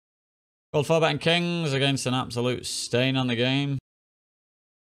Called 4-betting kings against an absolute stain on the game.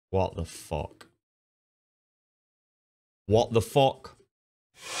 What the fuck? What the fuck?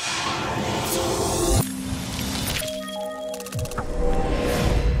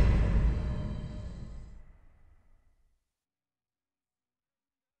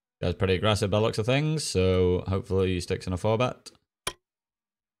 Guy's pretty aggressive by the looks of things, so hopefully he sticks in a 4-bet.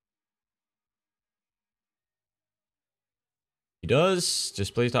 He does.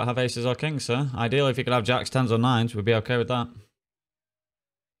 Just please don't have aces or kings, sir. Ideally, if he could have jacks, 10s or 9s, we'd be okay with that.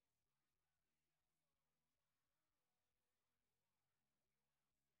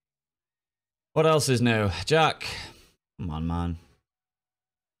 What else is new? Jack. Come on, man.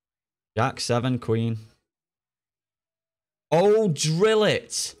 Jack, 7, queen. Oh, drill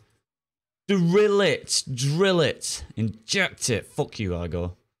it. Drill it. Drill it. Inject it. Fuck you,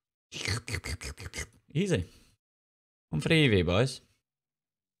 Argo. Easy. One for the EV, boys.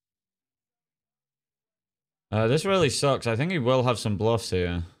 This really sucks. I think he will have some bluffs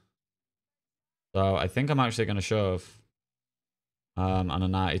here. So I think I'm actually going to shove. And a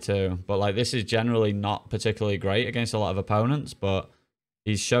 92. But like, this is generally not particularly great against a lot of opponents, but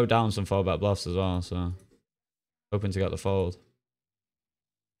he's showed down some 4-bet bluffs as well, so hoping to get the fold.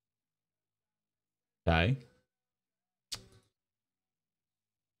 Okay.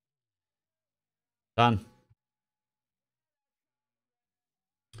 Done.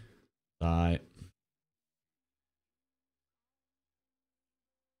 Right.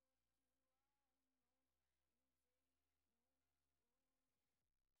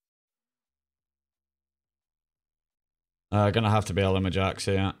 Gonna have to be a limit jacks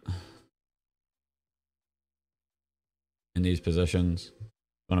here. In these positions.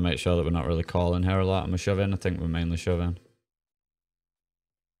 Want to make sure that we're not really calling here a lot and we're shoving. I think we're mainly shoving.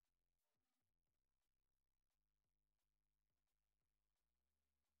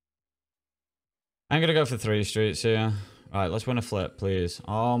 I'm gonna go for 3 streets here. Right, let's win a flip, please.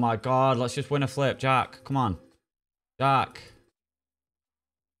 Oh my god, let's just win a flip. Jack, come on. Jack.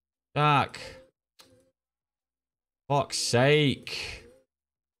 Jack. Fuck's sake.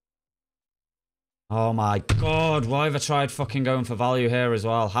 Oh my god, why have I tried fucking going for value here as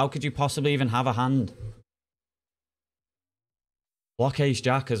well? How could you possibly even have a hand? Block ace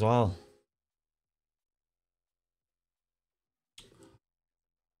jack as well.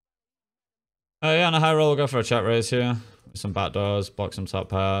 Yeah, on a high roll, we'll go for a check raise here. With some backdoors, block some top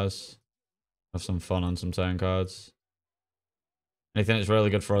pairs. Have some fun on some turn cards. Anything that's really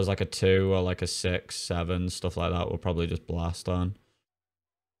good for us, like a 2 or like a 6, 7, stuff like that, we'll probably just blast on.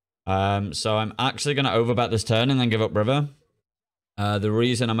 So I'm actually going to overbet this turn and then give up river. The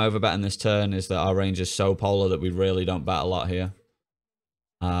reason I'm overbetting this turn is that our range is so polar that we really don't bet a lot here.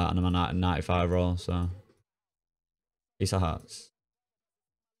 And I'm on a 95 roll, so... Piece of hearts.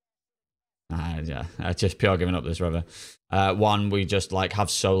 Yeah, just pure giving up this river. One, we just like have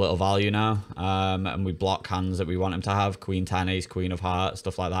so little value now, and we block hands that we want him to have. Queen 10, ace, queen of hearts,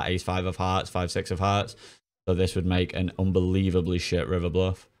 stuff like that. Ace 5 of hearts, 5, 6 of hearts. So this would make an unbelievably shit river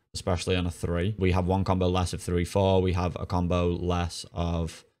bluff, especially on a 3. We have one combo less of 3, 4. We have a combo less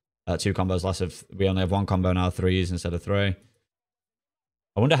of 2 combos less of. We only have one combo now, 3s instead of 3.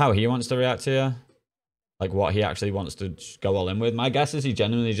 I wonder how he wants to react here. Like, what he actually wants to go all in with. My guess is he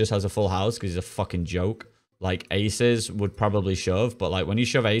genuinely just has a full house because he's a fucking joke. Like, aces would probably shove, but, like, when you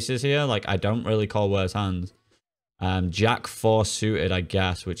shove aces here, like, I don't really call worse hands. Jack 4 suited, I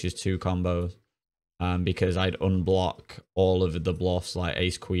guess, which is 2 combos. Because I'd unblock all of the bluffs, like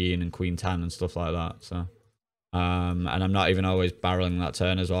ace queen and queen 10 and stuff like that, so... and I'm not even always barreling that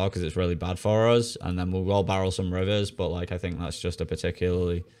turn as well because it's really bad for us. And then we'll all barrel some rivers, but, like, I think that's just a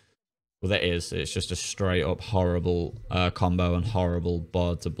particularly... Well, that is. It's just a straight up horrible combo and horrible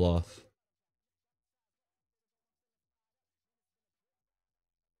board to bluff.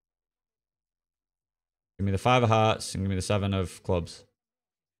 Give me the 5 of hearts and give me the 7 of clubs.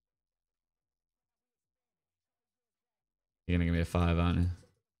 You're going to give me a 5, aren't you?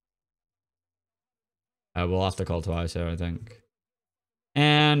 We'll have to call twice here, I think.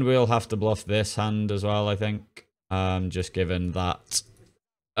 And we'll have to bluff this hand as well, I think. Just given that...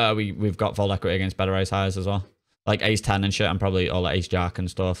 we've got fold equity against better ace highs as well. Like ace 10 and shit, I'm probably, or like ace jack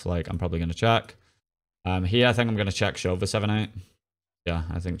and stuff, like I'm probably going to check. Here I think I'm going to check shove with 7-8. Yeah,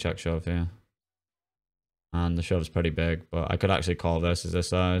 I think check shove here. And the shove's pretty big, but I could actually call versus this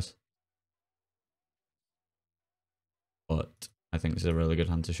size. But I think this is a really good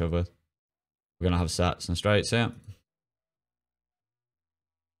hand to shove with. We're going to have sets and straights here.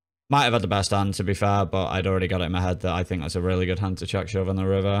 Might have had the best hand, to be fair, but I'd already got it in my head that I think that's a really good hand to check shove on the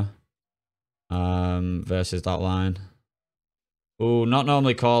river. Versus that line. Ooh, not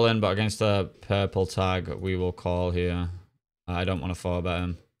normally calling, but against the purple tag, we will call here. I don't want to 4-bet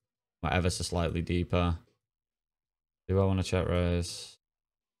him. We're ever so slightly deeper. Do I want to check raise?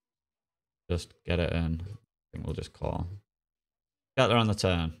 Just get it in. I think we'll just call. Get there on the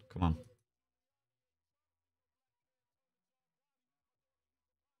turn. Come on.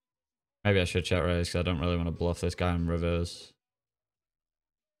 Maybe I should check raise because I don't really want to bluff this guy in rivers.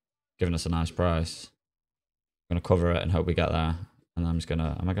 Giving us a nice price. I'm going to cover it and hope we get there. And I'm just going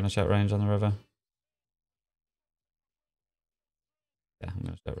to... Am I going to check range on the river? Yeah, I'm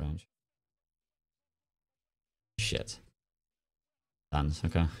going to check range. Shit. Stands.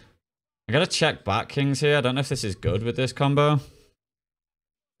 Okay. I got to check back kings here. I don't know if this is good with this combo.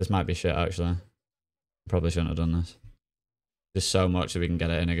 This might be shit, actually. Probably shouldn't have done this. There's so much that we can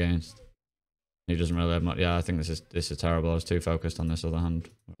get it in against. He doesn't really have much. Yeah, I think this is terrible. I was too focused on this other hand.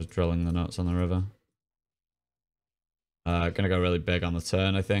 I was drilling the nuts on the river. Gonna go really big on the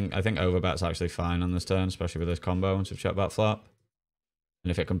turn, I think. I think overbet's actually fine on this turn, especially with this combo once we've checked back flop.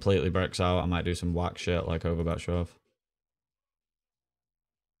 And if it completely breaks out, I might do some whack shit like overbet shove.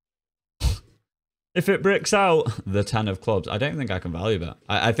 If it bricks out the 10 of clubs, I don't think I can value bet.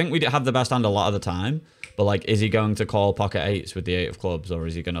 I think we have the best hand a lot of the time, but like, is he going to call pocket 8s with the 8 of clubs, or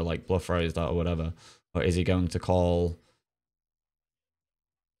is he going to like bluff raise that or whatever? Or is he going to call...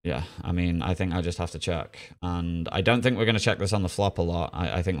 Yeah, I mean, I think I just have to check. And I don't think we're going to check this on the flop a lot.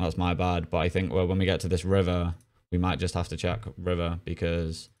 I think that's my bad, but I think when we get to this river, we might just have to check river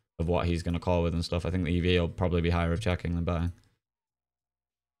because of what he's going to call with and stuff. I think the EV will probably be higher of checking than betting.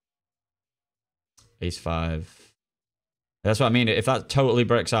 Ace 5. That's what I mean. If that totally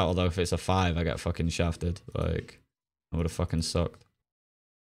breaks out, although if it's a 5, I get fucking shafted. Like, I would have fucking sucked.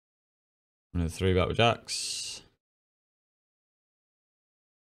 I'm going to 3-bet with jacks.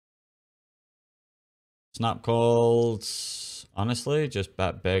 Snap calls. Honestly, just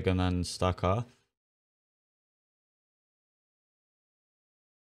bet big and then stack off.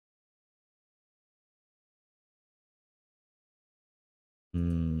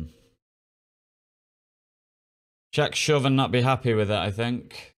 Check shove and not be happy with it, I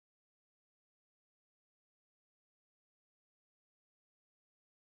think.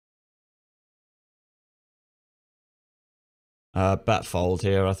 Bet fold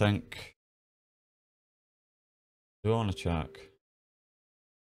here, I think. Do I want to check?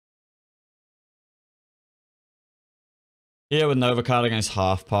 Here with Nova card against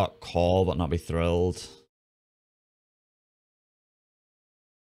half pot, call but not be thrilled.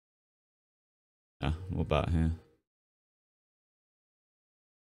 Yeah, we'll bet here.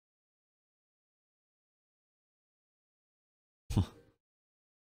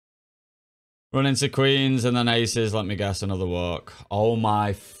 Run into queens and then aces, let me guess, another walk. Oh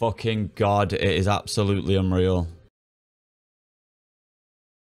my fucking god, it is absolutely unreal.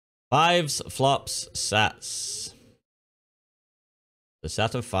 5s, flops, sets. The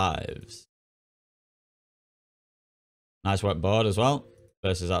set of 5s. Nice work board as well.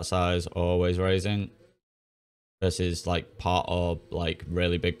 Versus that size, always raising. Versus like pot or like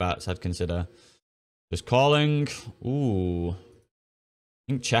really big bets, I'd consider. Just calling. Ooh. I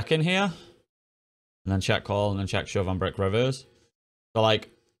think checking here. And then check call and then check shove on brick rivers. So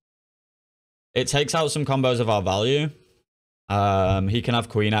like, it takes out some combos of our value. He can have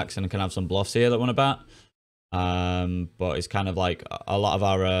queen X and can have some bluffs here that want to bet. But it's kind of like a lot of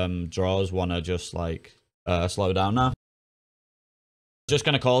our draws want to just like slow down now. Just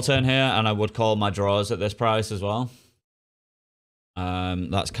going to call turn here, and I would call my draws at this price as well.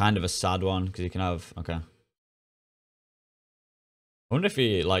 That's kind of a sad one because you can have... Okay. I wonder if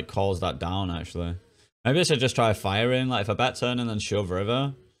he like calls that down actually. Maybe I should just try firing. Like if I bet turn and then shove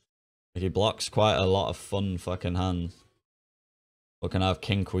river, like he blocks quite a lot of fun fucking hands. We can have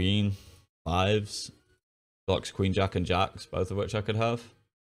king queen 5s, blocks queen jack and jacks, both of which I could have.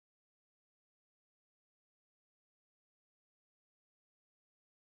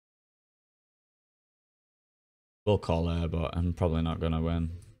 We'll call there, but I'm probably not gonna win.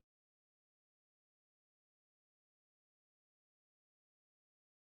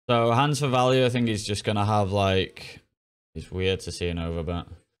 So hands for value, I think he's just gonna have like, it's weird to see an overbet.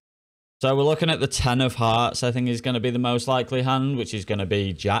 So we're looking at the 10 of hearts. I think is going to be the most likely hand, which is going to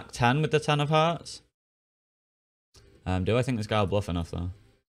be jack 10 with the 10 of hearts. Do I think this guy will bluff enough though?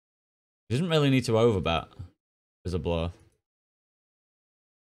 He doesn't really need to overbet as a bluff.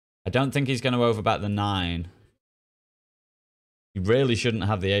 I don't think he's going to overbet the 9. He really shouldn't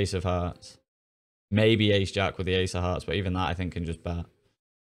have the ace of hearts. Maybe ace jack with the ace of hearts, but even that I think can just bet.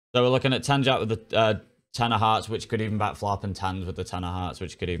 So we're looking at 10 jack with the 10 of hearts, which could even bet flop, and 10s with the 10 of hearts,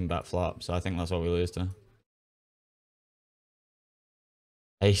 which could even bet flop. So I think that's what we lose to.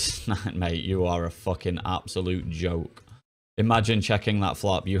 Ace 9, mate, you are a fucking absolute joke. Imagine checking that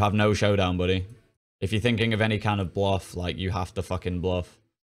flop. You have no showdown, buddy. If you're thinking of any kind of bluff, like, you have to fucking bluff.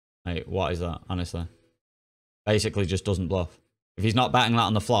 Mate, what is that, honestly? Basically just doesn't bluff. If he's not betting that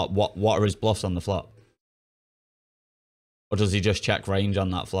on the flop, what are his bluffs on the flop? Or does he just check range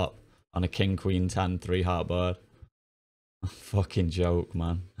on that flop? On a king, queen, 10, 3 heart board? Fucking joke,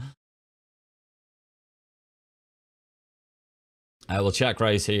 man. I will check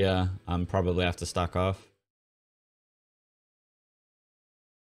raise here and probably have to stack off.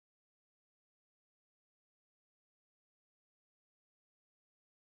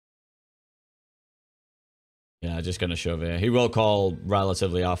 Yeah, just going to shove here. He will call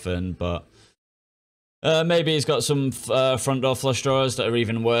relatively often, but maybe he's got some front door flush draws that are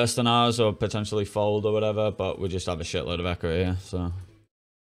even worse than ours, or potentially fold or whatever, but we just have a shitload of equity here, so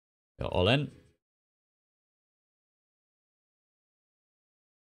go all in.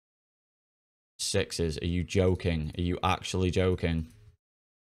 Sixes. Are you joking? Are you actually joking?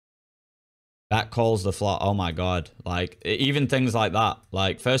 That calls the flop. Oh my god. Like, even things like that.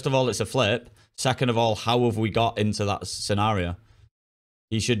 Like, first of all, it's a flip. Second of all, how have we got into that scenario?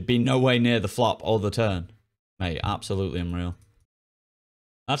 He should be no way near the flop or the turn. Mate, absolutely unreal.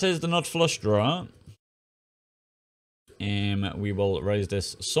 That is the nut flush draw. We will raise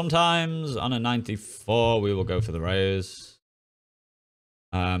this sometimes. On a 94, we will go for the raise.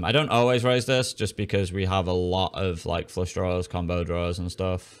 I don't always raise this just because we have a lot of like flush draws, combo draws and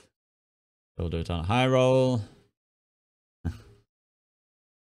stuff. We'll do it on a high roll.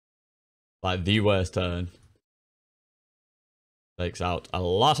 Like the worst turn. Takes out a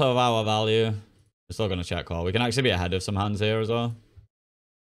lot of our value. We're still going to check call. We can actually be ahead of some hands here as well.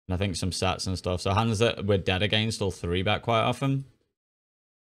 And I think some sets and stuff. So hands that we're dead against will 3-bet quite often.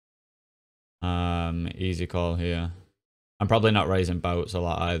 Easy call here. I'm probably not raising boats a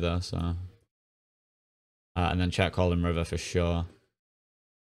lot either, so. And then check call in river for sure.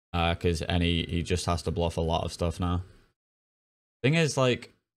 Because he just has to bluff a lot of stuff now. Thing is,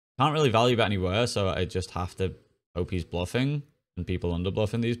 like, can't really value bet anywhere, so I just have to hope he's bluffing and people under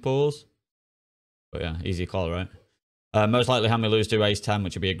bluffing these pools. But yeah, easy call, right? Most likely hand me lose to ace 10,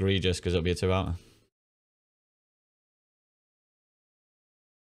 which would be egregious because it'll be a 2-outer.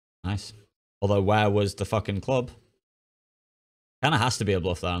 Nice. Although, where was the fucking club? Kind of has to be a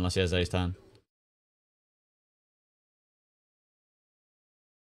bluff there, unless he has ace 10.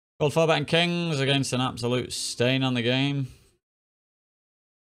 Gold 4-betting kings against an absolute stain on the game.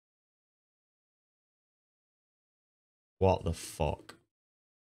 What the fuck?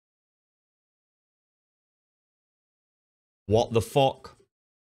 What the fuck?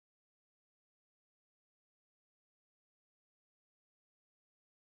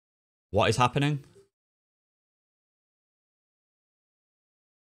 What is happening?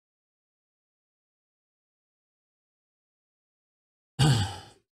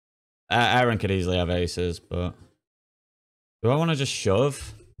 Aaron could easily have aces, but do I want to just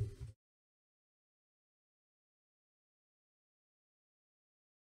shove?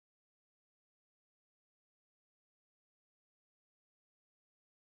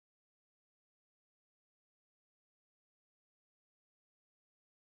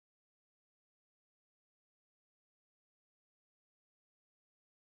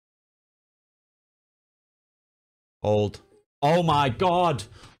 Hold. Oh my god.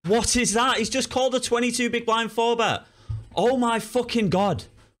 What is that? He's just called a 22 big blind 4-bet. Oh my fucking god.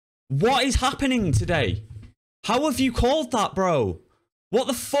 What is happening today? How have you called that, bro? What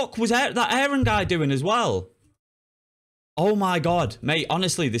the fuck was that Aaron guy doing as well? Oh my god. Mate,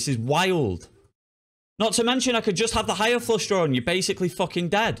 honestly, this is wild. Not to mention, I could just have the higher flush draw and you're basically fucking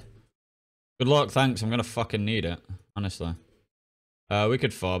dead. Good luck, thanks. I'm gonna fucking need it. Honestly. We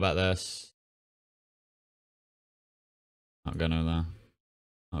could 4-bet this. Not gonna there.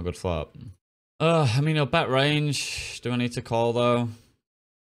 Not a good flop. I mean, he'll bet range. Do I need to call though?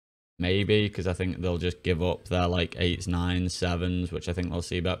 Maybe, because I think they'll just give up their like 8s, 9s, 7s, which I think they'll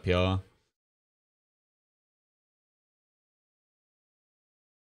see bet pure.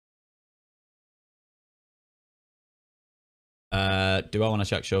 Do I want to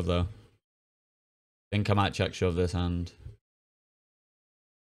check shove though? I think I might check shove this hand.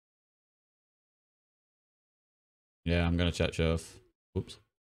 Yeah, I'm gonna check shove. Oops.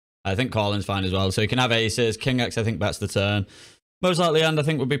 I think calling's fine as well. So you can have aces. King X, I think bets the turn. Most likely end, I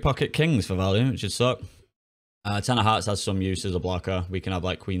think, would be pocket kings for value, which would suck. 10 of hearts has some use as a blocker. We can have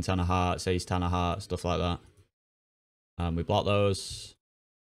like queen 10 of hearts, ace 10 of hearts, stuff like that. We block those.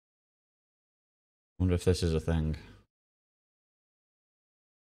 Wonder if this is a thing.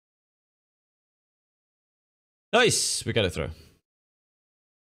 Nice! We get it through.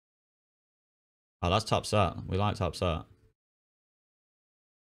 Oh, that's top set. We like top set.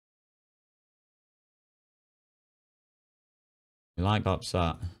 We like top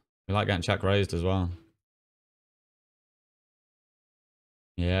set. We like getting check raised as well.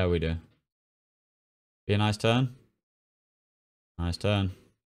 Yeah, we do. Be a nice turn. Nice turn.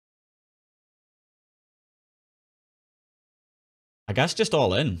 I guess just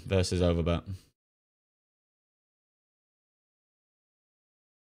all in versus overbet.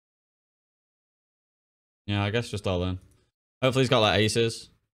 Yeah, I guess just all in. Hopefully he's got like aces.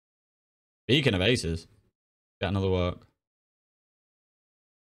 Speaking of aces, get another work.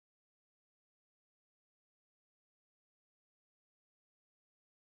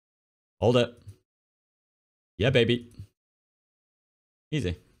 Hold it. Yeah, baby.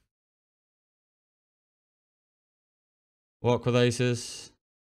 Easy. Walk with aces.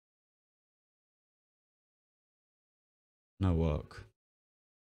 No work.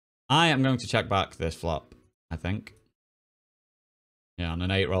 I am going to check back this flop, I think. Yeah, on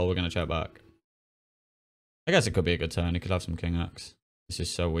an 8 roll, we're going to check back. I guess it could be a good turn. He could have some king X. This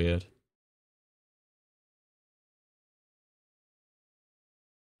is so weird.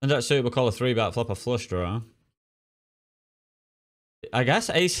 And that suit, we'll call a 3-bet flop a flush draw. I guess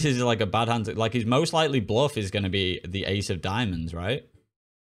ace is like a bad hand. Like his most likely bluff is going to be the ace of diamonds, right?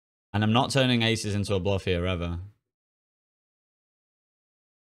 And I'm not turning aces into a bluff here ever.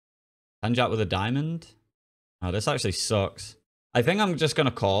 10 jack with a diamond? Oh, this actually sucks. I think I'm just going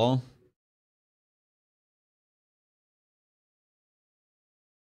to call.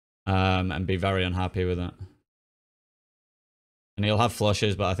 And be very unhappy with it. And he'll have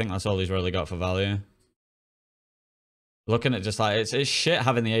flushes, but I think that's all he's really got for value. Looking at just like, it's shit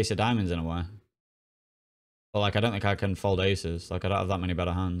having the ace of diamonds in a way. But like, I don't think I can fold aces. Like, I don't have that many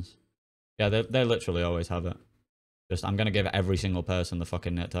better hands. Yeah, they literally always have it. Just, I'm going to give every single person the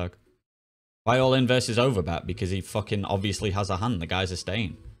fucking nit tag. Why all in versus overbet? Because he fucking obviously has a hand. The guy's a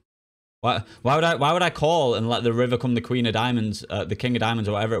stain. Why would I call and let the river come the queen of diamonds, the king of diamonds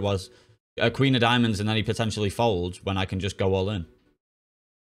or whatever it was, a queen of diamonds, and then he potentially folds when I can just go all in?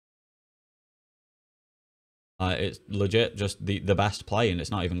 It's legit just the best play, and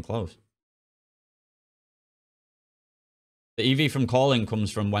it's not even close. The EV from calling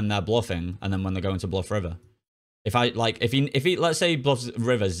comes from when they're bluffing and then when they're going to bluff river. If he let's say he bluffs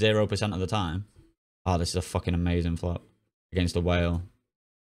river 0% of the time. Oh, this is a fucking amazing flop against the whale.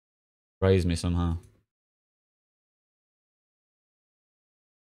 Raise me somehow.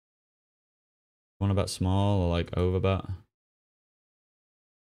 Want to bet small or like overbet?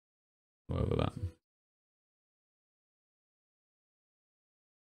 Overbet.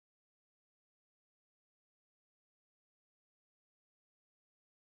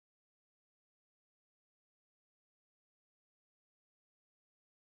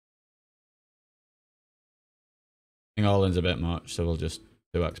 I think all in's a bit much, so we'll just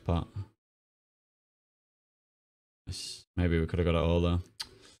 2x pot. Maybe we could have got it all though.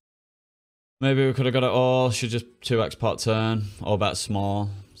 Maybe we could have got it all. Should just 2x pot turn or bet small,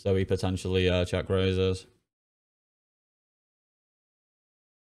 so he potentially check raises.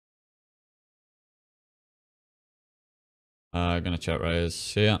 Gonna check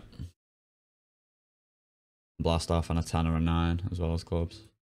raise. Yeah. Blast off on a 10 or a 9 as well as clubs.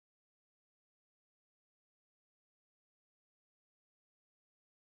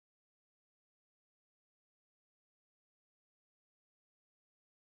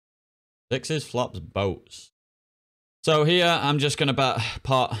 Sixes, flops, boats. So here I'm just gonna bet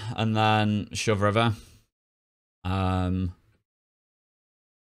pot and then shove river.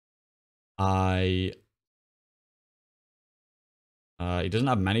 He doesn't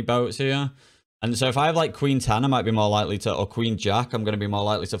have many boats here. And so if I have like queen 10, I might be more likely to, or queen jack, I'm going to be more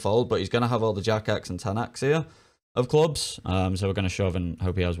likely to fold, but he's going to have all the jack X and 10X here of clubs. So we're going to shove and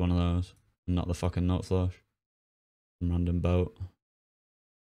hope he has one of those. Not the fucking nut flush. Some random boat.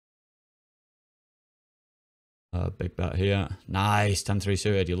 Big bet here. Nice. 10-3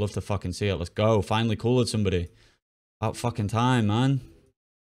 suited. You love to fucking see it. Let's go. Finally cooled somebody. About fucking time, man.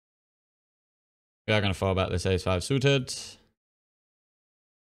 We are going to 4-bet this ace-5 suited.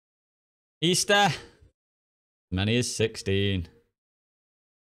 Easter. Many is 16.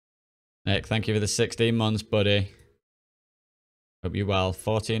 Nick, thank you for the 16 months, buddy. Hope you well.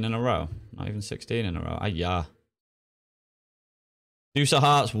 14 in a row. Not even 16 in a row. Yeah. Deuce of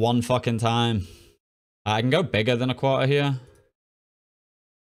hearts one fucking time. I can go bigger than a quarter here.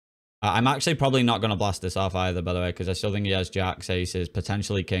 I'm actually probably not going to blast this off either, by the way, because I still think he has jacks, aces,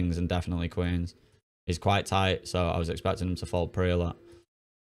 potentially kings, and definitely queens. He's quite tight, so I was expecting him to fold pretty a lot.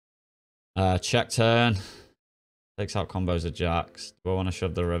 Check turn. Takes out combos of jacks. Do I want to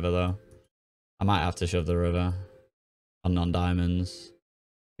shove the river, though? I might have to shove the river on non-diamonds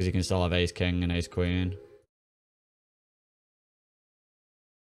because you can still have ace king and ace queen.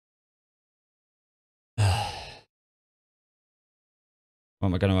 What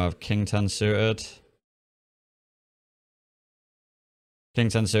am I going to have? King 10 suited. King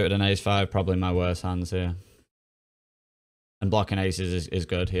 10 suited and ace 5, probably my worst hands here. And blocking aces is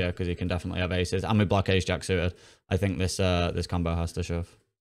good here because you can definitely have aces. And we block ace jack suited. I think this this combo has to shove.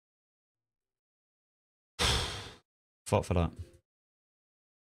 Fought for that.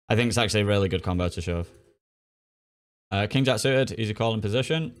 I think it's actually a really good combo to shove. King jack suited, easy call in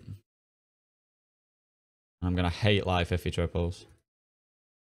position. I'm going to hate life if he triples.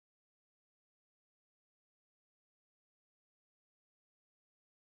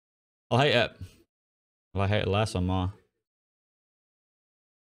 I'll hate it. Will I hate it less or more?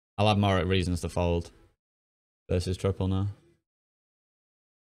 I'll have more reasons to fold versus triple now.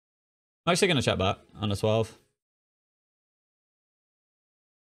 I'm actually going to check back on a 12.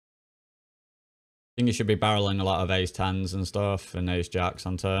 I think you should be barreling a lot of ace 10s and stuff and ace jacks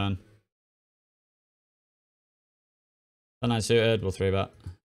on turn. 10-9 suited, we'll 3-bet.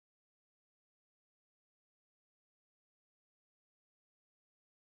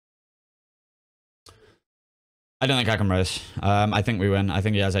 I don't think I can raise. I think we win. I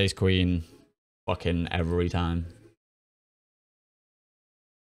think he has ace queen fucking every time.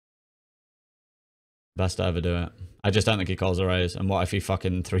 Best to ever do it. I just don't think he calls a raise. And what if he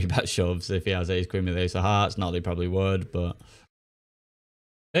fucking 3-bet shoves if he has ace queen with ace of hearts? Not that he probably would, but...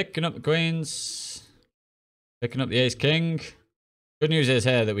 Picking up the queens. Picking up the ace king. Good news is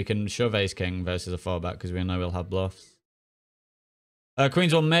here that we can shove ace king versus a 4-bet because we know we'll have bluffs.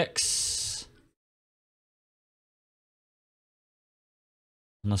 Queens will mix.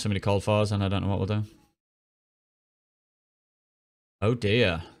 Unless somebody called fours and I don't know what we'll do. Oh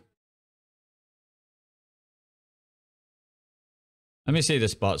dear. Let me see the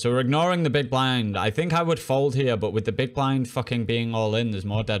spot. So we're ignoring the big blind. I think I would fold here, but with the big blind fucking being all in, there's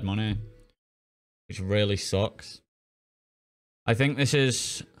more dead money. Which really sucks. I think this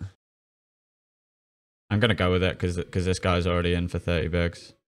is... I'm going to go with it because this guy's already in for 30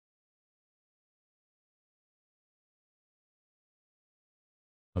 bigs.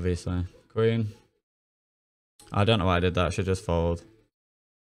 Obviously. Queen. I don't know why I did that. I should just fold.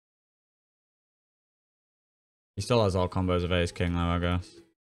 He still has all combos of ace king though, I guess.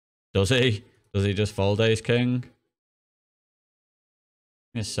 Does he? Does he just fold ace king?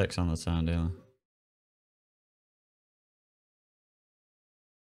 He's 6 on the turn dealer.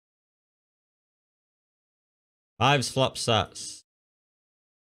 Fives flop sets.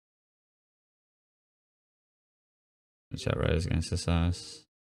 Check raise against the size.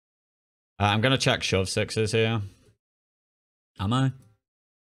 I'm going to check shove 6s here. Am I?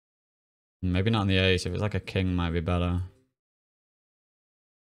 Maybe not on the ace. If it's like a king, might be better.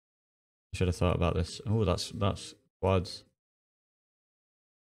 I should have thought about this. Oh, that's quads.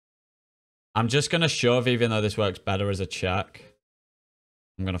 I'm just going to shove, even though this works better as a check.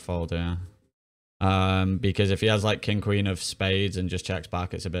 I'm going to fold here. Because if he has like king, queen of spades and just checks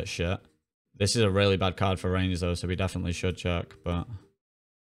back, it's a bit shit. This is a really bad card for range though, so we definitely should check, but...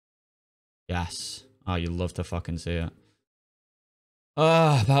 Yes. Oh, you love to fucking see it.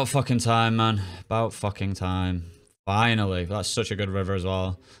 Oh, about fucking time, man. About fucking time. Finally. That's such a good river as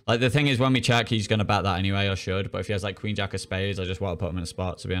well. Like, the thing is, when we check, he's going to bet that anyway, or should. But if he has, like, queen, jack of spades, I just want to put him in a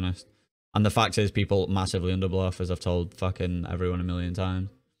spot, to be honest. And the fact is, people massively underbluff, as I've told fucking everyone a million times.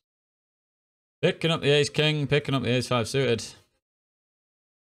 Picking up the ace king, picking up the ace 5 suited.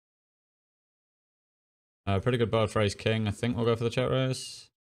 Pretty good board for ace king. I think we'll go for the check raise.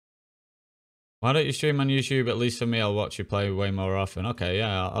 Why don't you stream on YouTube? At least for me, I'll watch you play way more often. Okay,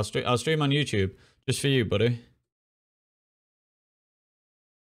 yeah, I'll stream on YouTube just for you, buddy.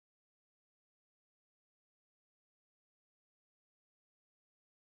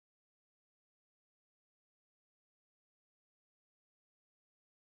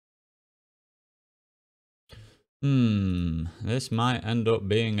 This might end up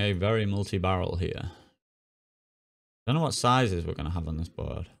being a very multi-barrel here. Don't know what sizes we're going to have on this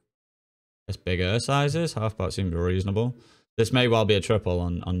board. It's bigger sizes. Half pot seems reasonable. This may well be a triple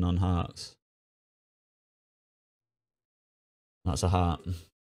on non-hearts. That's a heart.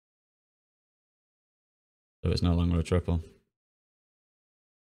 So it's no longer a triple.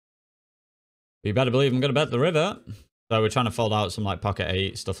 But you better believe I'm going to bet the river. So we're trying to fold out some like pocket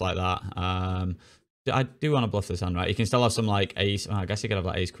 8, stuff like that. I do want to bluff this hand, right? You can still have some like ace. Oh, I guess you could have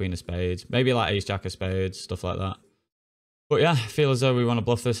like ace queen of spades. Maybe like ace jack of spades, stuff like that. But yeah, I feel as though we want to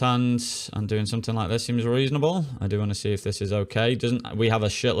bluff this hand, and doing something like this seems reasonable. I do want to see if this is okay. We have a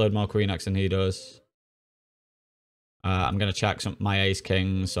shitload more queen X than he does. I'm going to check my ace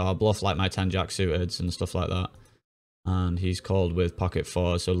king, so I'll bluff like my 10 jack suiteds and stuff like that. And he's called with pocket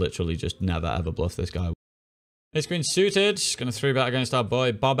 4, so literally just never ever bluff this guy. Ace queen suited, just going to 3-bet against our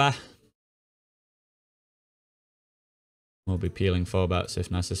boy Bobber. We'll be peeling 4-bets if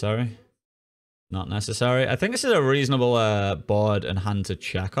necessary. Not necessary. I think this is a reasonable board and hand to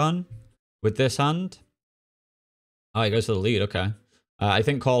check on with this hand. Oh, he goes for the lead. Okay. I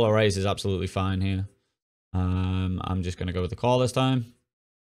think call or raise is absolutely fine here. I'm just going to go with the call this time.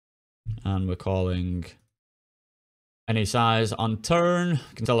 And we're calling any size on turn.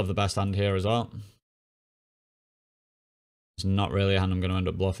 Can tell of the best hand here as well. It's not really a hand I'm going to end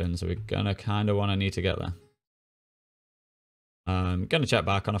up bluffing, so we're going to kind of want to need to get there. I'm going to check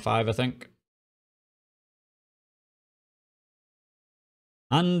back on a 5, I think.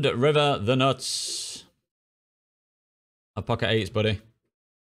 And river the nuts. A pocket 8s, buddy.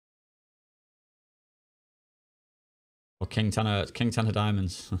 Or king 10 of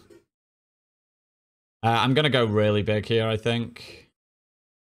diamonds. I'm going to go really big here, I think.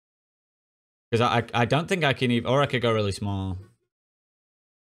 Because I don't think I can even... Or I could go really small.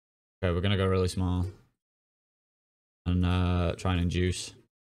 Okay, we're going to go really small. And try and induce.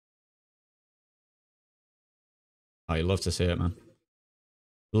 Oh, you love to see it, man.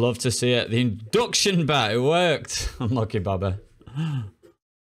 Love to see it. The induction bet, it worked. Unlucky Bobber.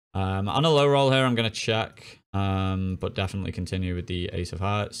 On a low roll here, I'm going to check. But definitely continue with the ace of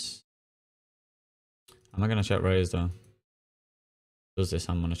hearts. Am I going to check raise though? Does this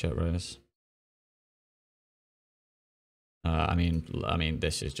hand want to check raise? I mean,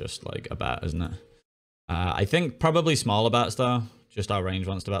 this is just like a bet, isn't it? I think probably smaller bets though. Just our range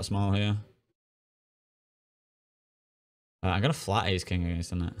wants to bet small here. I'm going to flat ace king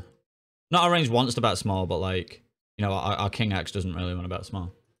against it. Not our range wants to bet small, but like, you know, our king X doesn't really want to bet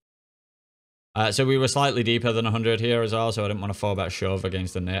small. So we were slightly deeper than 100 here as well, so I didn't want to 4-bet shove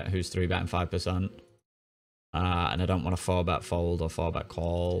against the nit who's 3-betting 5%. And I don't want to 4-bet fold or 4-bet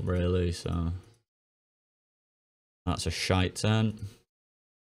call, really, so... That's a shite turn.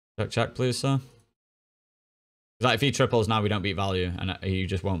 Check, please, sir. Like, if he triples now, we don't beat value, and he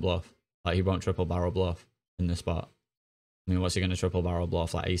just won't bluff. Like, he won't triple barrel bluff in this spot. I mean, what's he going to triple barrel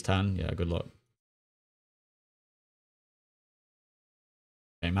bluff? Like, ace 10? Yeah, good luck.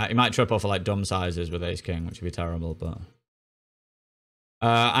 He might triple for, like, dumb sizes with ace king, which would be terrible, but...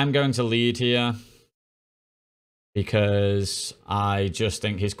 I'm going to lead here. Because I just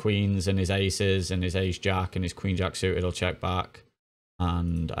think his queens and his aces and his ace jack and his queen jack suited will check back.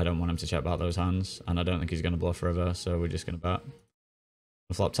 And I don't want him to check back those hands. And I don't think he's going to bluff river, so we're just going to bet.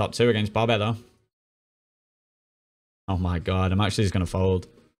 We'll flop top 2 against Bobby, though. Oh my god, I'm actually just going to fold.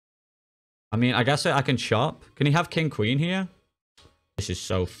 I mean, I guess I can chop. Can he have king queen here? This is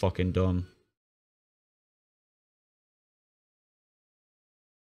so fucking dumb.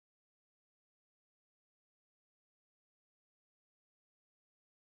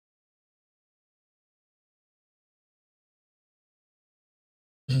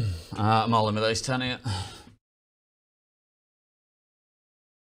 I'm all in with ace 10 here.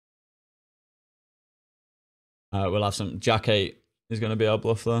 We'll have some jack 8 is going to be our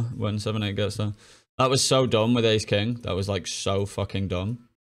bluff though when 7-8 gets there. That was so dumb with ace king. That was like so fucking dumb.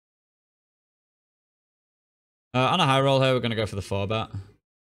 On a high roll here, we're going to go for the 4-bet.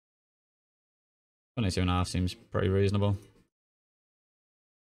 22.5 seems pretty reasonable.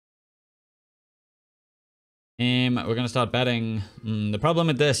 We're going to start betting. The problem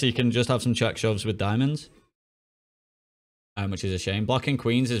with this, you can just have some check shoves with diamonds. Which is a shame. Blocking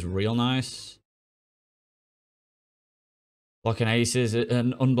queens is real nice. Blocking aces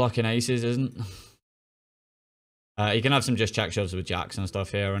and unblocking aces isn't. You can have some just check shoves with jacks and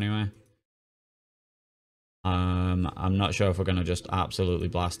stuff here anyway. I'm not sure if we're going to just absolutely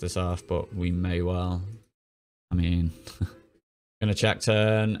blast this off, but we may well. I mean, going to check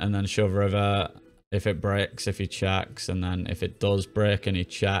turn and then shove river. If it breaks, if he checks, and then if it does break and he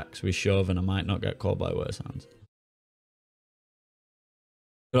checks, we shove, and I might not get called by worse hands.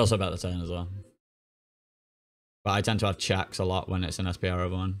 Could also bet the turn as well. But I tend to have checks a lot when it's an SPR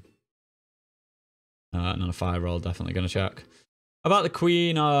over 1. And on a 5 roll, definitely going to check. About the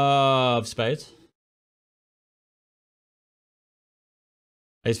queen of spades.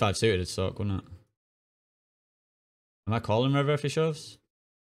 Ace 5 suited, it'd suck, wouldn't it? Am I calling river if he shoves?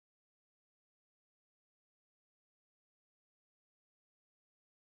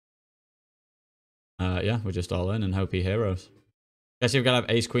 Yeah, we're just all in and hope he heroes. Guess you've got to have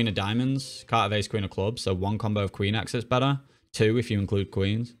ace queen of diamonds. Can't have ace queen of clubs. So 1 combo of queen exits better. 2 if you include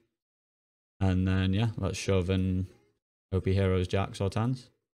queens. And then yeah, let's shove in OP heroes, jacks or tens.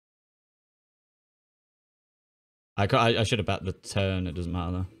 I should have bet the turn. It doesn't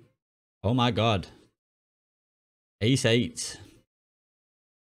matter though. Oh my god. Ace 8.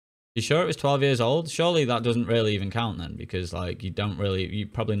 You sure it was 12 years old? Surely that doesn't really even count then, because like you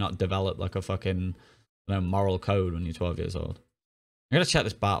probably not develop like a fucking, you know, moral code when you're 12 years old. I'm gonna check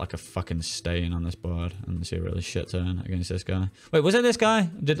this bat like a fucking stain on this board and see a really shit turn against this guy. Wait, was it this guy?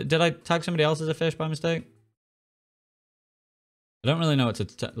 Did I tag somebody else as a fish by mistake? I don't really know what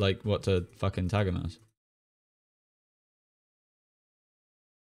to what to fucking tag him as.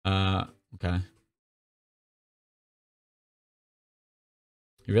 Okay.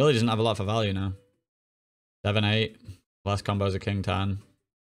 He really doesn't have a lot for value now. 7-8. Last combo's a king 10.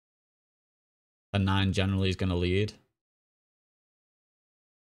 A 9 generally is gonna lead.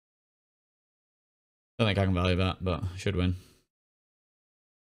 Don't think I can value that, but should win.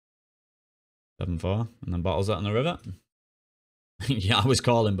 7-4, and then bottles that on the river. Yeah, I was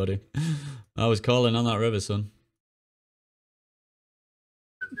calling, buddy. I was calling on that river, son.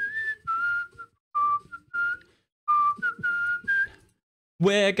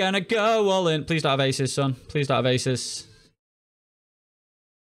 We're gonna go all in. Please don't have aces, son. Please don't have aces.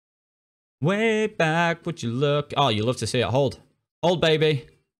 Way back, would you look? Oh, you love to see it. Hold. Hold, baby.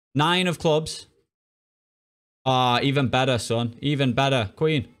 9 of clubs. Ah, even better, son. Even better.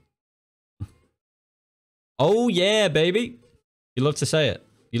 Queen. Oh, yeah, baby. You love to say it.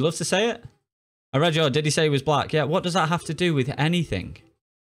 You love to say it? I read your, did he say he was black? Yeah, what does that have to do with anything?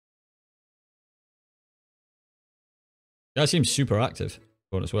 That seems super active,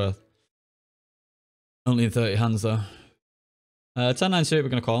 for what it's worth. Only in 30 hands, though. 10-9 suit, we're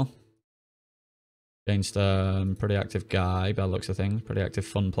going to call. Against pretty active guy, by the looks of things. Pretty active,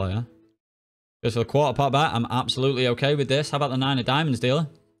 fun player. Goes for the quarter pot bet. I'm absolutely okay with this. How about the 9 of diamonds, dealer?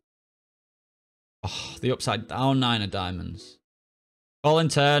 Oh, the upside down 9 of diamonds. Call in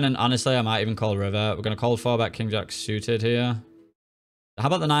turn, and honestly, I might even call river. We're going to call 4-bet king jack suited here. How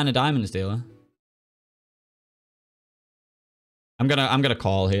about the 9 of diamonds, dealer? I'm gonna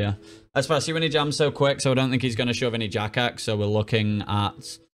call here. Especially when he jams so quick, so I don't think he's gonna shove any jack X. So we're looking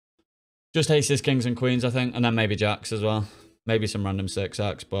at just aces, kings, and queens, I think, and then maybe jacks as well. Maybe some random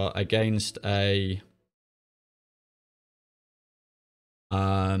 6x, but against a... do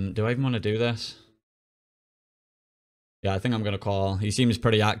I even want to do this? Yeah, I think I'm going to call. He seems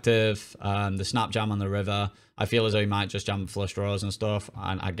pretty active. The snap jam on the river. I feel as though he might just jam flush draws and stuff,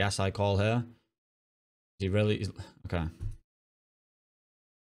 and I guess I call here. Is he really... Okay.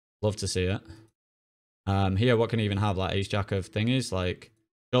 Love to see it. Here, what can he even have? Like ace jack of thingies? Like,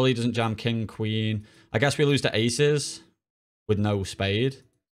 surely he doesn't jam king, queen. I guess we lose to aces with no spade,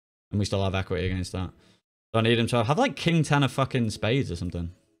 and we still have equity against that. So I need him to have like king 10 of fucking spades or something.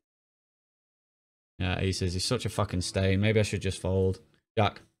 Yeah, aces. He's such a fucking stain. Maybe I should just fold.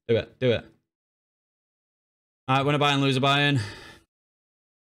 Jack, do it. Do it. Alright, win a buy-in, lose a buy-in.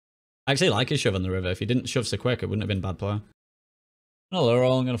 I actually like his shove on the river. If he didn't shove so quick, it wouldn't have been bad play. No low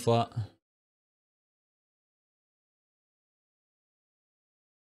roll, I'm going to flat.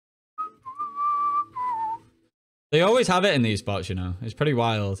 They always have it in these spots, you know. It's pretty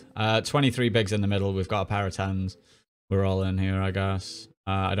wild. 23 bigs in the middle. We've got a pair of 10s. We're all in here, I guess.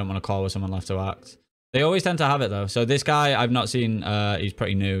 I don't want to call with someone left to act. They always tend to have it, though. So this guy, I've not seen. He's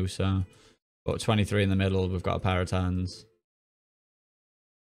pretty new, so... But 23 in the middle. We've got a pair of 10s.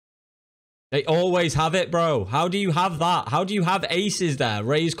 They always have it, bro. How do you have that? How do you have aces there?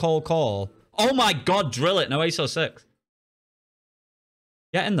 Raise, call, call. Oh my god, drill it. No ace or 6.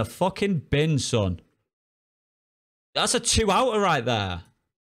 Get in the fucking bin, son. That's a 2-outer right there.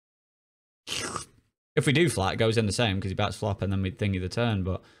 If we do flat, it goes in the same because he bats flop and then we thingy the turn.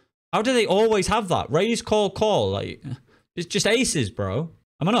 But how do they always have that? Raise, call, call. Like, it's just aces, bro.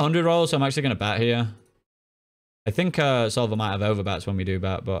 I'm on 100 roll, so I'm actually going to bet here. I think Solver might have overbets when we do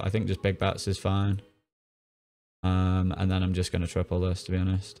bet, but I think just big bets is fine. And then I'm just going to triple this, to be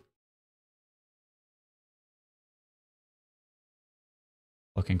honest.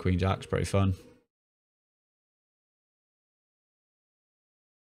 Fucking Queen Jack's pretty fun.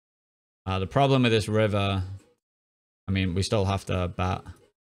 The problem with this river, I mean, we still have to bet.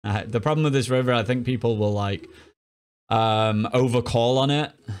 The problem with this river, I think people will like overcall on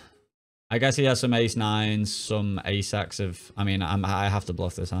it. I guess he has some ace 9s, some ace x of... I mean, I have to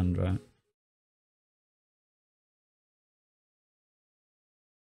bluff this hand, right?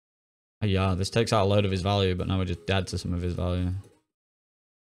 Yeah, this takes out a load of his value, but now we're just dead to some of his value.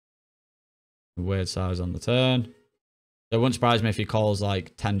 Weird size on the turn. So it wouldn't surprise me if he calls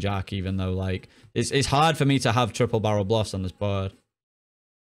like 10 jack, even though like it's hard for me to have triple barrel bluffs on this board.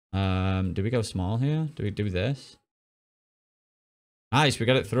 Do we go small here? Do we do this? Nice, we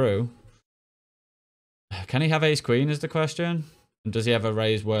got it through. Can he have ace queen is the question? And does he ever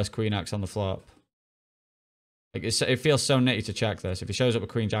raise worse queen x on the flop? Like it feels so nitty to check this. If he shows up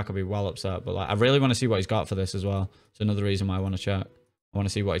with queen jack, I'll be well upset. But like, I really want to see what he's got for this as well. It's another reason why I want to check. I want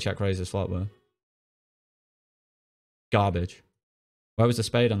to see what he check raises flop with. Garbage. Where was the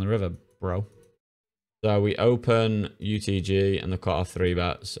spade on the river, bro? So we open UTG and the cutoff 3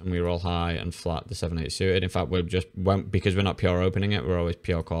 bets, and we roll high and flat the 7-8 suited. In fact, we're just because we're not pure opening it, we're always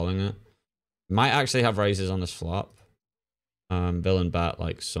pure calling it. Might actually have raises on this flop. Villain bet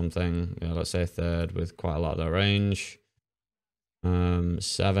like something, yeah, let's say a third with quite a lot of their range.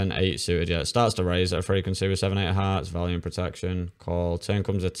 7-8 suited, yeah, it starts to raise at a frequency with 7-8 hearts, value and protection. Call. Turn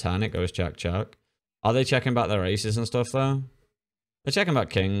comes a 10, it goes check check. Are they checking back their aces and stuff though? They're checking back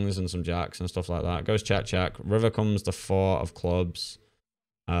kings and some jacks and stuff like that. Goes check check. River comes the 4 of clubs.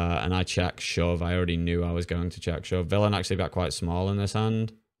 And I check shove. I already knew I was going to check shove. Villain actually bet quite small in this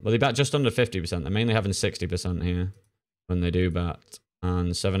hand. Well, they bet just under 50%. They're mainly having 60% here when they do bet.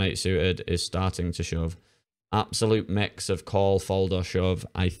 And 7-8 suited is starting to shove. Absolute mix of call, fold, or shove.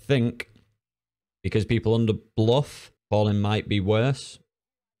 I think because people under bluff, calling might be worse.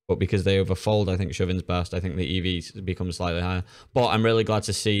 But because they overfold, I think shoving's best. I think the EV becomes slightly higher. But I'm really glad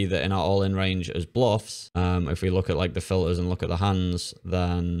to see that in our all-in range as bluffs, if we look at like the filters and look at the hands,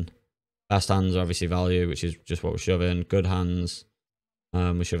 then best hands are obviously value, which is just what we're shoving. Good hands,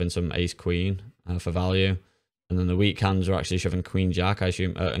 we're shoving some ace queen for value. And then the weak hands are actually shoving queen jack, I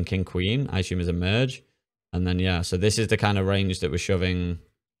assume, and king queen, I assume is a merge. And then, yeah, so this is the kind of range that we're shoving.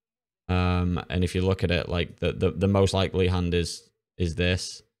 And if you look at it, like the most likely hand is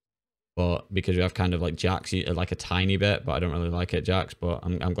this. But because we have kind of like jacks, like a tiny bit, but I don't really like it, jacks. But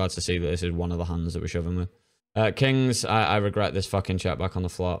I'm glad to see that this is one of the hands that we're shoving with. Kings, I regret this fucking check back on the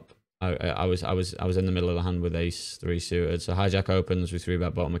flop. I was in the middle of the hand with ace 3 suited. So hijack opens with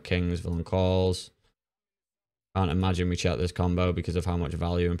 3-bet bottom of kings, villain calls. Can't imagine we check this combo because of how much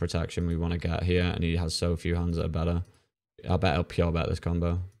value and protection we want to get here, and he has so few hands that are better. I bet he'll pure bet this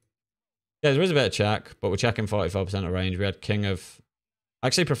combo. Yeah, there is a bit of check, but we're checking 44% of range. We had king of...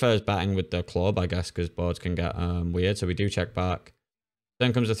 Actually prefers batting with the club, I guess, because boards can get weird. So we do check back.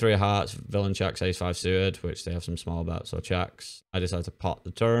 Then comes the 3 of hearts. Villain checks ace 5 suited, which they have some small bets or checks. I decide to pot the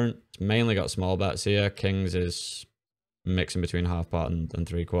turn. It's mainly got small bets here. Kings is mixing between half pot and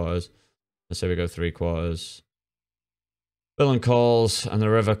 3/4. And so we go 3/4. Villain calls, and the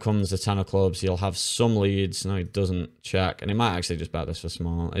river comes the 10 of clubs. He'll have some leads. No, he doesn't check. And he might actually just bet this for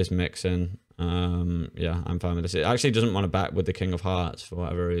small. It's mixing. Yeah, I'm fine with this. It actually doesn't want to bet with the king of hearts for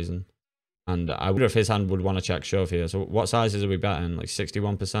whatever reason. And I wonder if his hand would want to check shove here. So what sizes are we betting? Like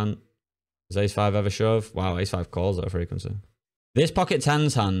 61%? Does ace 5 ever shove? Wow, ace 5 calls at a frequency. This pocket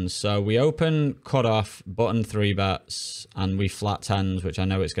 10s hand. So we open cutoff, button 3 bets, and we flat 10s, which I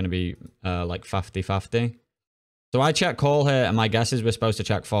know it's going to be like 50-50. So I check call here, and my guess is we're supposed to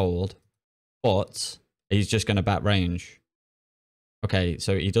check fold, but he's just going to bet range. Okay,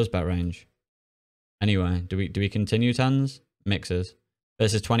 so he does bet range. Anyway, do we continue 10s? Mixes.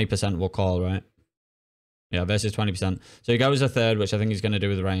 Versus 20% we'll call, right? Yeah, versus 20%. So he goes a third, which I think he's going to do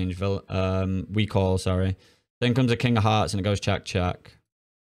with range. We call, sorry. Then comes a king of hearts, and it goes check, check.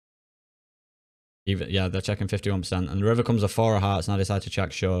 Even, yeah, they're checking 51%. And the river comes a 4 of hearts, and I decide to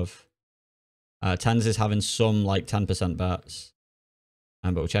check shove. 10s is having some like 10% bets.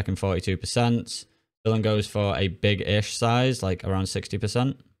 But we're checking 42%. Villain goes for a big-ish size, like around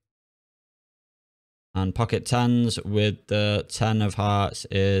 60%. And pocket 10s with the 10 of hearts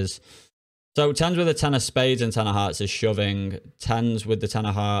is... So 10s with the 10 of spades and 10 of hearts is shoving. 10s with the 10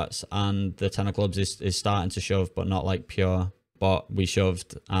 of hearts and the 10 of clubs is starting to shove, but not like pure. But we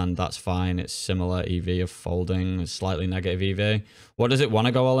shoved, and that's fine. It's similar EV of folding, slightly negative EV. What does it want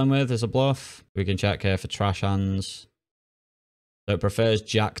to go all in with as a bluff? We can check here for trash hands. So it prefers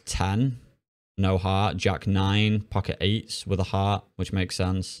jack 10, no heart. Jack 9, pocket 8s with a heart, which makes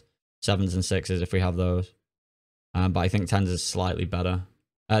sense. 7s and 6s if we have those. But I think 10s is slightly better.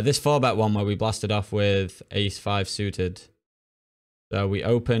 This 4-bet one where we blasted off with ace 5 suited. So we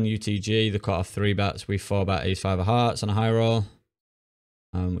open UTG, the cutoff 3 bets. We 4-bet ace 5 of hearts on a high roll,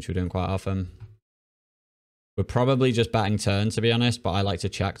 which we're doing quite often. We're probably just betting turn, to be honest, but I like to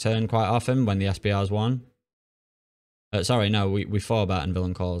check turn quite often when the SPR's won. Sorry, no, we 4-bet and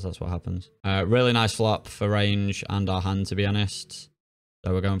villain calls. That's what happens. Really nice flop for range and our hand, to be honest.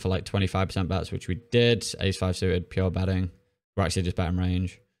 So we're going for like 25% bets, which we did. Ace 5 suited, pure betting. We're actually just betting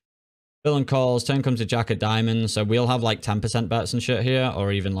range. Villain calls, turn comes to jack of diamonds, so we'll have like 10% bets and shit here,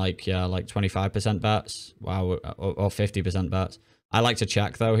 or even like, yeah, like 25% bets. Wow, or 50% bets. I like to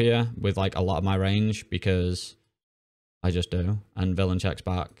check though here with like a lot of my range because I just do. And villain checks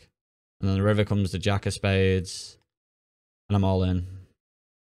back. And then the river comes to jack of spades, and I'm all in.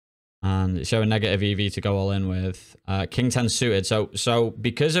 And it's showing negative EV to go all in with. King 10 suited. So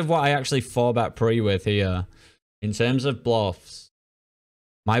because of what I actually 4-bet pre with here, in terms of bluffs,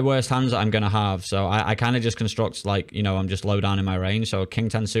 my worst hands that I'm going to have, so I kind of just construct like, you know, I'm just low down in my range. So King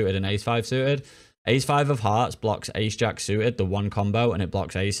 10 suited and Ace 5 suited. Ace 5 of hearts blocks Ace Jack suited, the one combo, and it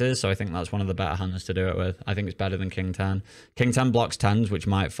blocks aces. So I think that's one of the better hands to do it with. I think it's better than King 10. King 10 blocks 10s, which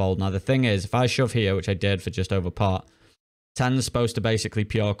might fold. Now, the thing is, if I shove here, which I did for just over pot, 10's supposed to basically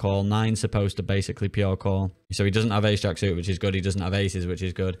pure call. 9's supposed to basically pure call. So he doesn't have Ace Jack suited, which is good. He doesn't have aces, which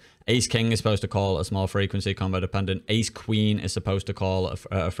is good. Ace King is supposed to call at a small frequency, combo dependent. Ace Queen is supposed to call at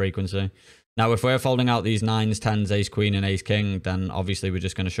a frequency. Now, if we're folding out these 9s, 10s, Ace Queen, and Ace King, then obviously we're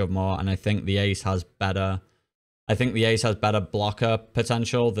just going to shove more. And I think the Ace has better... I think the Ace has better blocker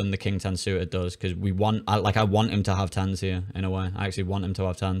potential than the King 10 suited does. Because we want... I want him to have 10s here, in a way. I actually want him to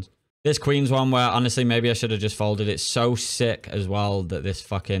have 10s. This Queen's one where, honestly, maybe I should have just folded. It's so sick as well that this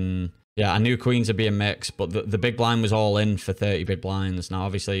fucking... Yeah, I knew Queens would be a mix, but the big blind was all in for 30 big blinds. Now,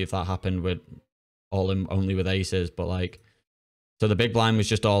 obviously, if that happened, we're all in only with aces, but like... So the big blind was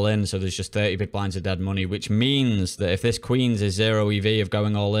just all in, so there's just 30 big blinds of dead money, which means that if this Queens is 0 EV of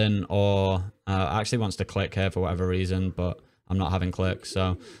going all in, or actually wants to click here for whatever reason, but I'm not having clicks.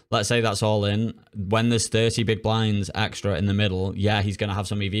 So let's say that's all in. When there's 30 big blinds extra in the middle, yeah, he's going to have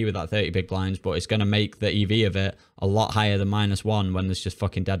some EV with that 30 big blinds, but it's going to make the EV of it a lot higher than -1 when there's just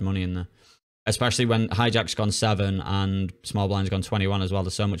fucking dead money in there. Especially when hijack's gone 7 and small blind's gone 21 as well.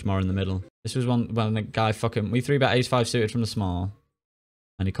 There's so much more in the middle. This was one when the guy fucking... We 3-bet Ace 5 suited from the small.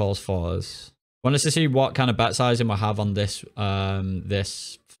 And he calls 4s. Want us to see what kind of bet sizing we'll have on this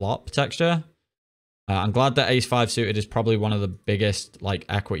this flop texture. I'm glad that Ace 5 suited is probably one of the biggest like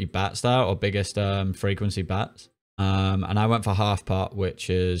equity bets there, or biggest frequency bets. And I went for half pot, which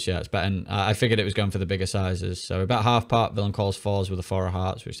is, yeah, it's betting. I figured it was going for the bigger sizes. So we bet half pot, villain calls 4s with a 4 of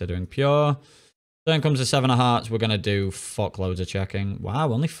hearts, which they're doing pure. Then comes the 7 of hearts. We're going to do fuck loads of checking.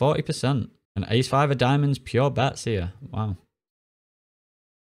 Wow, only 40%. And Ace 5 of diamonds, pure bets here. Wow.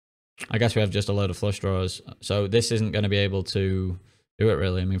 I guess we have just a load of flush draws. So this isn't going to be able to do it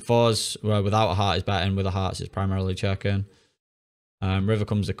really. I mean, 4s well, without a heart is betting. With a hearts is primarily checking. River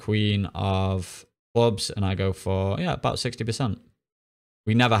comes the queen of clubs, and I go for, yeah, about 60%.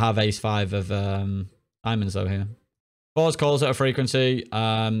 We never have Ace 5 of diamonds though here. 4s calls at a frequency.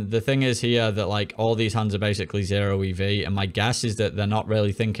 The thing is here that like all these hands are basically 0 EV, and my guess is that they're not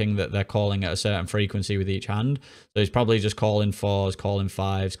really thinking that they're calling at a certain frequency with each hand. So he's probably just calling 4s, calling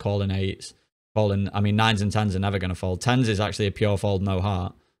 5s, calling 8s, calling... I mean, 9s and 10s are never going to fold. 10s is actually a pure fold, no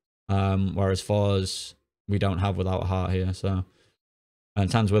heart. Whereas 4s, we don't have without a heart here, so... And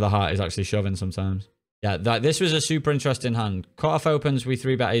 10s with a heart is actually shoving sometimes. Yeah, this was a super interesting hand. Cut-off opens, we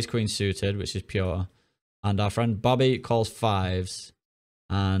 3-bet Ace Queen suited, which is pure. And our friend Bobby calls 5s.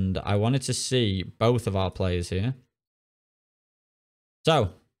 And I wanted to see both of our players here. So,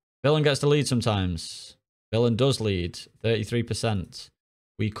 villain gets to lead sometimes. Villain does lead, 33%.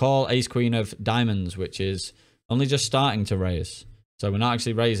 We call Ace Queen of diamonds, which is only just starting to raise. So we're not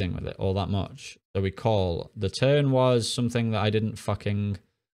actually raising with it all that much. So we call. The turn was something that I didn't fucking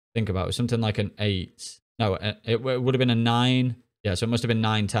think about. It was something like an 8. No, it would have been a 9. Yeah, so it must have been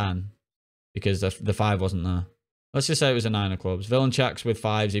 9-10. Because the 5 wasn't there. Let's just say it was a 9 of clubs. Villain checks with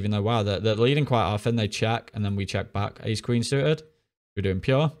 5s, even though, wow, they're leading quite often. They check, and then we check back. Ace Queen suited. We're doing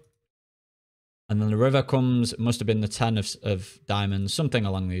pure. And then the river comes, must have been the 10 of diamonds, something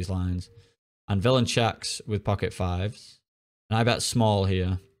along these lines. And villain checks with pocket 5s. And I bet small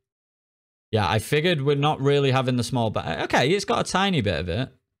here. Yeah, I figured we're not really having the small bet. Okay, it's got a tiny bit of it,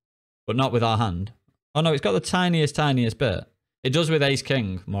 but not with our hand. Oh no, it's got the tiniest bit. It does with Ace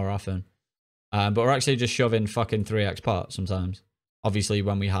King more often. But we're actually just shoving fucking 3x pot sometimes. Obviously,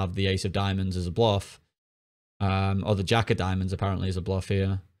 when we have the Ace of Diamonds as a bluff. Or the Jack of Diamonds apparently is a bluff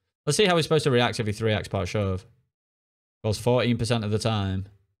here. Let's see how we're supposed to react if we 3x pot shove. Goes 14% of the time.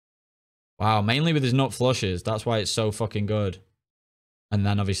 Wow, mainly with his nut flushes. That's why it's so fucking good. And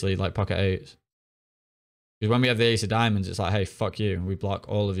then obviously like pocket 8s. Because when we have the Ace of Diamonds, it's like, hey, fuck you. We block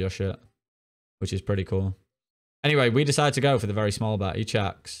all of your shit. Which is pretty cool. Anyway, we decide to go for the very small bet. He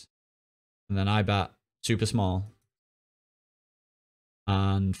checks. And then I bet super small.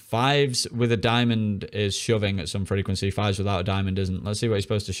 And fives with a diamond is shoving at some frequency. Fives without a diamond isn't. Let's see what he's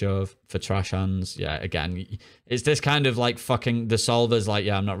supposed to shove for trash hands. Yeah, again, it's this kind of like fucking the solver's like,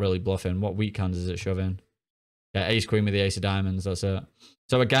 yeah, I'm not really bluffing. What weak hands is it shoving? Yeah, ace queen with the ace of diamonds. That's it.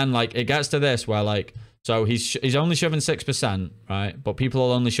 So again, like it gets to this where like, so he's only shoving 6%, right? But people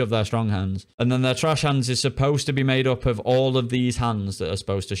will only shove their strong hands. And then their trash hands is supposed to be made up of all of these hands that are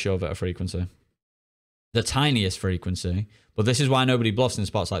supposed to shove at a frequency. The tiniest frequency. But this is why nobody bluffs in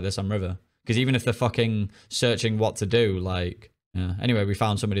spots like this on river. Because even if they're fucking searching what to do, like... Yeah. Anyway, we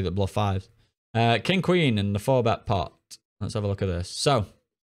found somebody that bluffed fives. King Queen in the 4-bet pot. Let's have a look at this. So,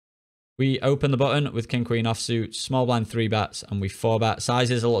 we open the button with King Queen offsuit, small blind 3 bets, and we 4-bet. Size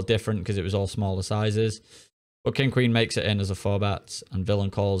is a little different because it was all smaller sizes. But King Queen makes it in as a 4-bet, and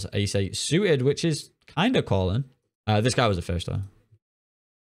villain calls ace 8 suited, which is kind of calling. This guy was a fish though.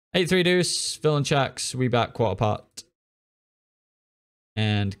 8-3 deuce, villain checks, we bet quarter pot.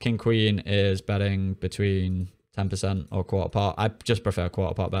 And King Queen is betting between 10% or quarter pot. I just prefer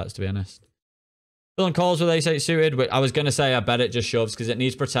quarter pot bets, to be honest. Villain calls with ace 8 suited, which I was going to say I bet it just shoves because it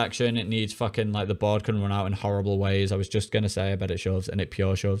needs protection. It needs fucking, like, the board can run out in horrible ways. I was just going to say I bet it shoves, and it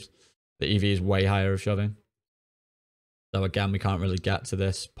pure shoves. The EV is way higher of shoving. So again, we can't really get to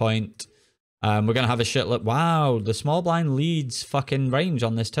this point. We're going to have a shit look. Wow, the small blind leads fucking range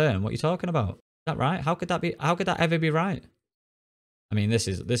on this turn. What are you talking about? Is that right? How could that be? How could that ever be right? I mean, this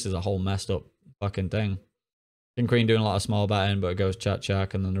is a whole messed up fucking thing. King Queen doing a lot of small betting, but it goes check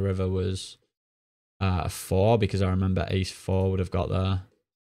check, and then the river was a 4 because I remember ace 4 would have got there.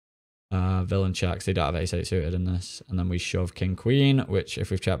 Villain checks. They don't have ace 8 suited in this, and then we shove King Queen, which if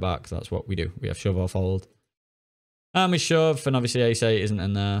we've checked back, that's what we do. We have shove or fold, and we shove, and obviously ace 8 isn't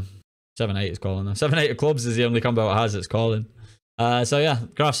in there. 7-8 is calling there. 7-8 of clubs is the only combo it has that's calling. So yeah,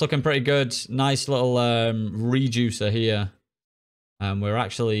 graph's looking pretty good. Nice little reducer here. We're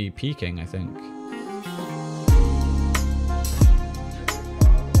actually peaking, I think.